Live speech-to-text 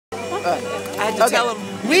I had to tell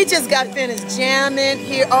him. We just got finished jamming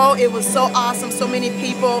here. Oh, it was so awesome. So many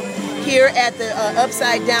people here at the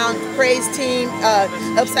Upside Down Praise Team,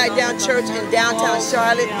 Upside Down Church in downtown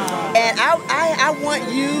Charlotte. And I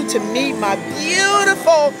want you to meet my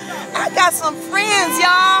beautiful, I got some friends,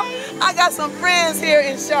 y'all. I got some friends here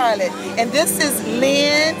in Charlotte. And this is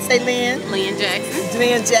Lynn. Say Lynn. Lynn Jackson.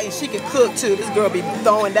 Lynn Jackson. She can cook too. This girl be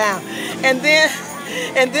throwing down. And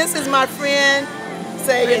this is my friend.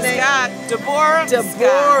 Say your name. Scott. Deborah.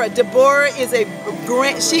 Deborah. Deborah is a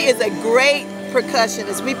great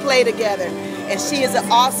percussionist. We play together. And she is an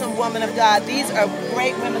awesome woman of God. These are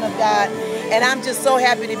great women of God. And I'm just so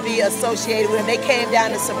happy to be associated with them. They came down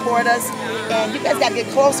to support us. And you guys got to get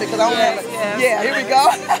closer because I don't have a... Yeah, here we go.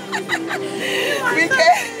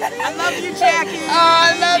 I love you, Jackie. Oh,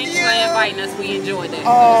 I love you. Thanks for inviting us. We enjoyed it.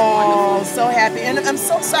 Oh, so happy. And I'm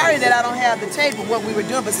so sorry that I don't have the tape of what we were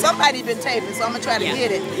doing, but somebody been taping, so I'm going to try to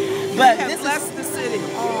get it. But you have blessed the city.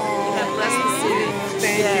 Oh, you have blessed the city.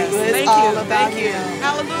 Thank you. It's all about Him.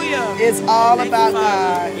 Hallelujah. It's all about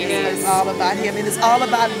God. Yes. It's all about Him. And it's all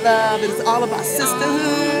about love. It's all about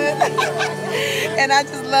sisterhood. And I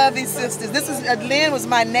just love these sisters. This is Lynn was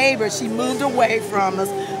my neighbor. She moved away from us.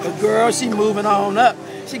 But girl, she moving on up.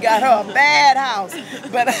 She got her a bad house.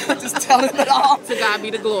 But I'm just telling it all. To God be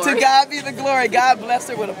the glory. To God be the glory. God blessed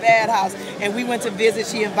her with a bad house. And we went to visit.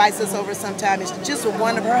 She invites us over sometime. It's just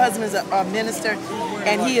one of her husband's a minister.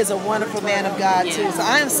 And he is a wonderful man of God too. So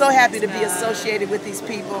I am so happy to be associated with these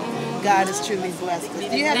people. God has truly blessed us.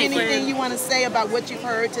 Do you have anything you want to say about what you've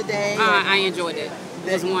heard today? I enjoyed it.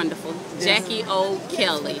 It was wonderful. Jackie O.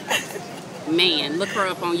 Kelley. Man, look her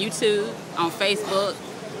up on YouTube, on Facebook,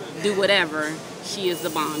 do whatever. She is the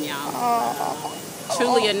bomb, y'all.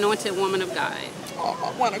 Truly anointed woman of God. Oh,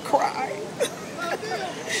 I want to cry.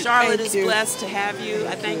 Charlotte is blessed to have you.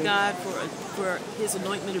 I thank God for His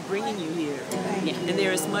anointment of bringing you here. And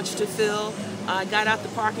there is much to fill. I got out the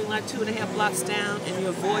parking lot 2.5 blocks down, and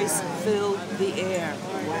your voice filled the air.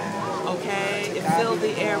 Okay? It filled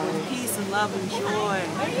the air with peace and love and joy.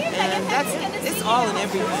 And it's all in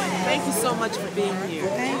everything. Thank you so much for being here.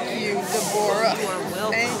 Thank you, Deborah. You are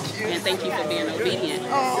welcome. Thank you. And thank you for being obedient.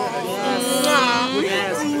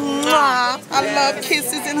 I love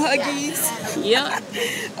kisses and huggies. Yep.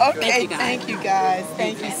 Okay, thank you guys.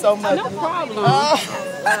 Thank you so much. No problem.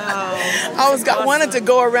 I wanted to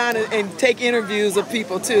go around and take interviews of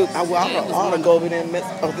people too. I want to go over there and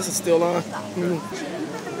this is still on.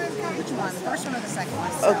 Which one? The first one or the second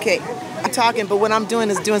one? Okay, I'm talking, but what I'm doing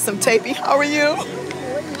is doing some taping. How are you?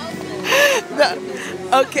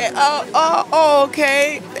 Okay.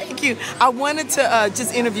 Okay. Thank you. I wanted to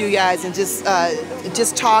just interview you guys and just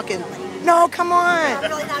talk and. No, come on.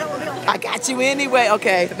 I got you anyway.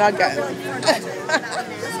 Okay. I got it.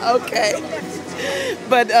 Okay.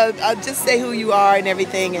 But I'll just say who you are and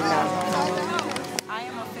everything. And I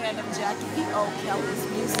am a fan of Jackie O. Kelley's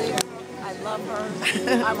music. I love her.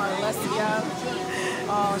 I'm a lesbian.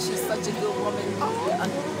 Oh, she's such a good woman, a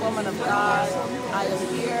woman of God. I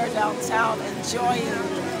am here downtown enjoying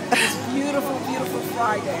this beautiful, beautiful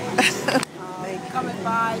Friday. Coming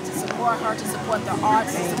by to support her, to support the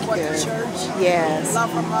arts, to support the church. Yes.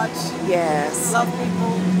 Love her much. Yes. Love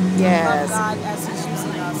people. Yes. Love God as He's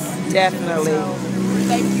using us. Definitely. So,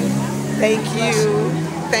 thank you. Thank you.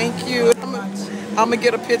 Thank you. I'm going to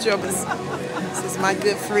get a picture of this. This is my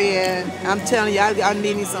good friend. I'm telling you, I'm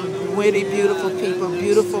meeting some really beautiful people,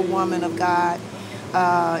 beautiful woman of God.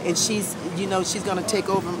 And she's going to take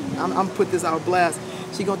over. I'm going to put this out blast.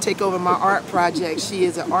 She's going to take over my art project. She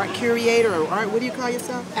is an art curator or art, what do you call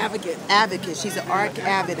yourself? Advocate. Advocate. She's an art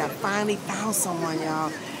advocate. I finally found someone,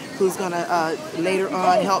 y'all, who's going to later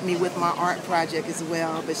on help me with my art project as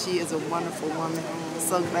well. But she is a wonderful woman.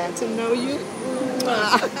 So glad to know you.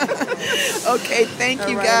 Okay, thank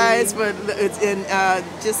you guys.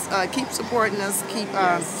 Just keep supporting us.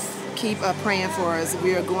 Keep praying for us.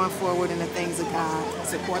 We are going forward in the things of God.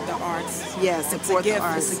 Support the arts. Yes, support the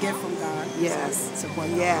arts. It's a gift from God. Yes. Support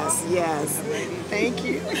yes. Thank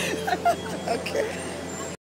you. Okay.